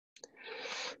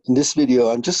In this video,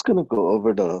 I'm just going to go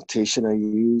over the notation I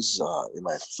use in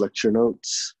my flexure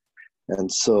notes.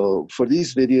 And so for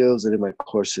these videos and in my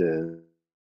courses,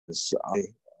 I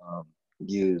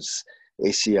use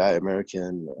ACI,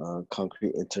 American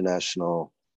Concrete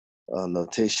International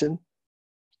notation.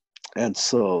 And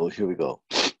so here we go.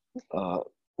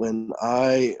 When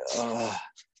I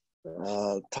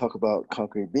talk about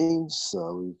concrete beams,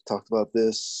 we've talked about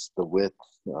this, the width,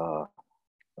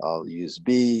 I'll use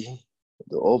B.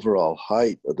 The overall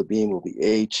height of the beam will be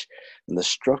H, and the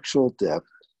structural depth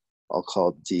I'll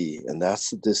call D, and that's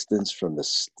the distance from the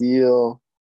steel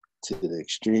to the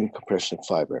extreme compression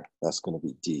fiber. That's going to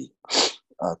be D.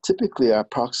 Typically, I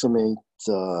approximate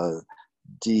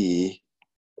D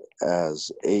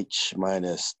as H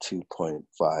minus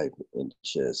 2.5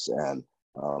 inches, and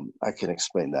I can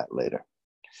explain that later.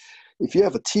 If you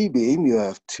have a T-beam, you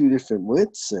have two different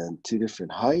widths and two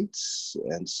different heights,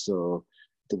 and so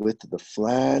the width of the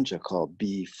flange I call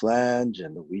B flange,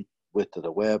 and the width of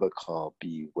the web I call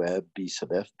B web, B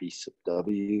sub F, B sub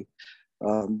W.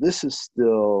 This is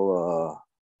still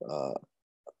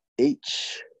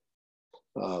H,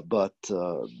 but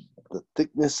the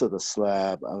thickness of the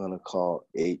slab I'm going to call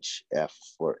HF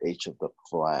for H of the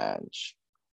flange.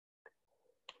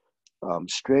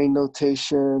 Strain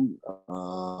notation.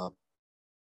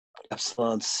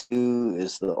 Epsilon SU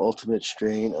is the ultimate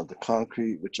strain of the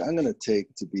concrete, which I'm going to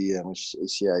take to be, and which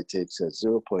ACI takes as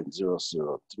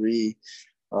 0.003.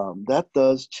 That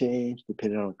does change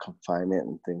depending on confinement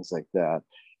and things like that.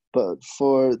 But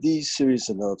for these series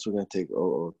of notes, we're going to take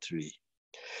 003.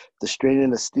 The strain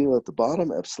in the steel at the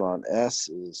bottom, epsilon S,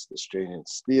 is the strain in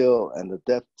steel, and the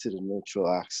depth to the neutral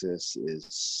axis is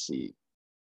C.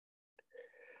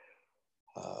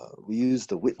 We use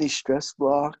the Whitney stress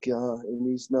block in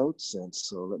these notes, and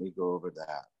so let me go over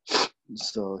that.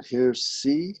 So here's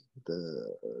C,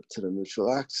 to the neutral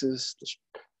axis,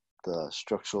 the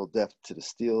structural depth to the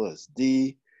steel is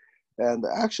D, and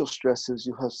the actual stresses,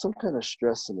 you have some kind of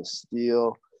stress in the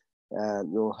steel,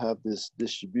 and you'll have this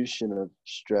distribution of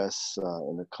stress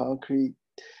in the concrete,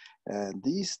 and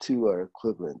these two are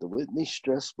equivalent. The Whitney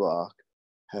stress block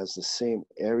has the same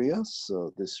area,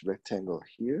 so this rectangle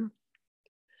here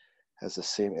has the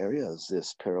same area as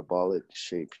this parabolic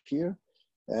shape here.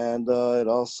 And it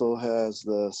also has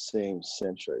the same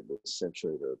centroid. The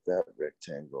centroid of that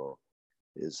rectangle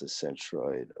is the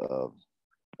centroid of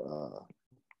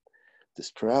this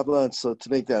parabola. And so to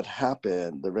make that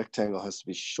happen, the rectangle has to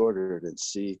be shorter than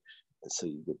C. And so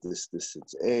you get this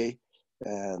distance A,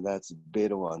 and that's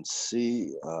beta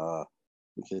 1C.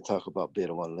 We can talk about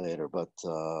beta 1 later, but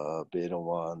beta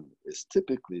 1 is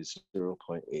typically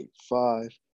 0.85.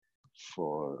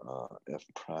 for F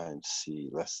prime C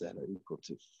less than or equal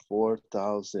to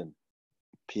 4,000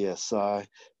 PSI,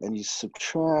 and you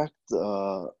subtract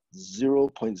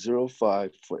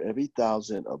 0.05 for every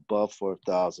 1,000 above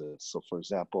 4,000. So for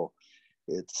example,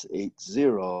 it's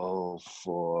 80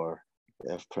 for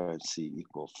F prime C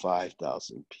equal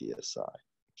 5,000 PSI.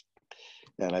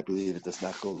 And I believe it does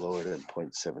not go lower than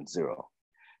 0.70.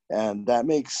 And that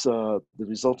makes the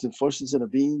resulting forces in a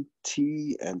beam,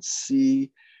 T and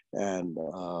C, and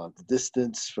the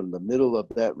distance from the middle of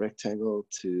that rectangle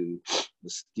to the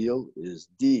steel is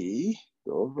D,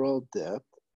 the overall depth,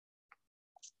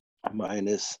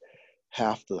 minus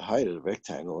half the height of the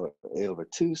rectangle, or A over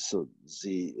 2, so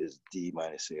Z is D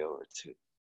minus A over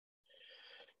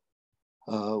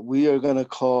 2. We are going to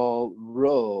call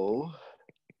rho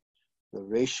the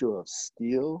ratio of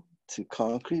steel to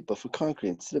concrete, but for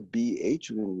concrete, instead of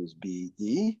BH, we're going to use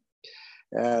BD.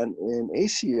 And in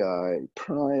ACI,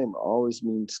 prime always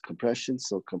means compression,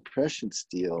 so compression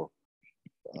steel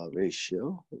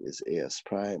ratio is AS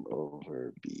prime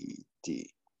over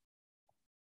BD.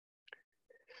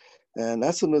 And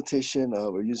that's the notation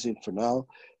we're using for now,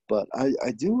 but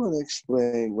I do want to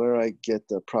explain where I get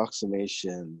the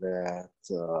approximation that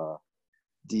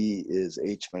D is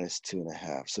H minus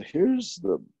 2.5. So here's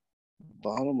the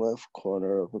bottom left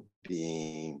corner of a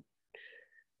beam.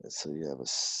 And so you have a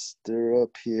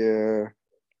stirrup here,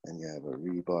 and you have a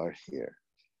rebar here.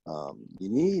 You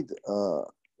need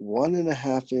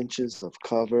 1.5 inches of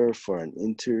cover for an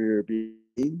interior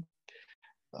beam.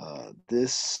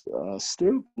 This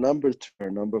stirrup number 3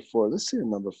 or number 4, let's say a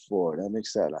number 4, that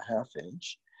makes that 1/2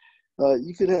 inch.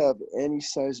 You could have any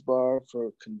size bar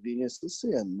for convenience. Let's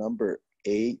say a number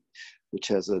 8, which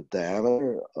has a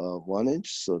diameter of 1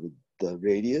 inch, so the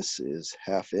radius is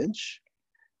 1/2 inch.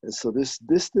 And so this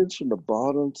distance from the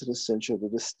bottom to the center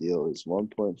of the steel is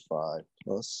 1.5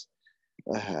 plus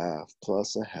 1/2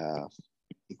 plus 1/2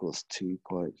 equals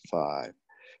 2.5.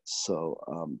 So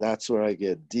that's where I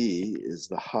get D is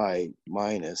the height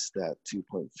minus that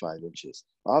 2.5 inches.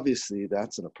 Obviously,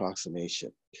 that's an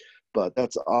approximation, but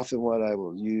that's often what I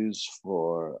will use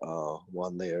for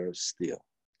one layer of steel.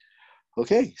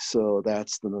 Okay, so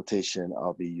that's the notation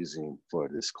I'll be using for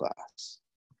this class.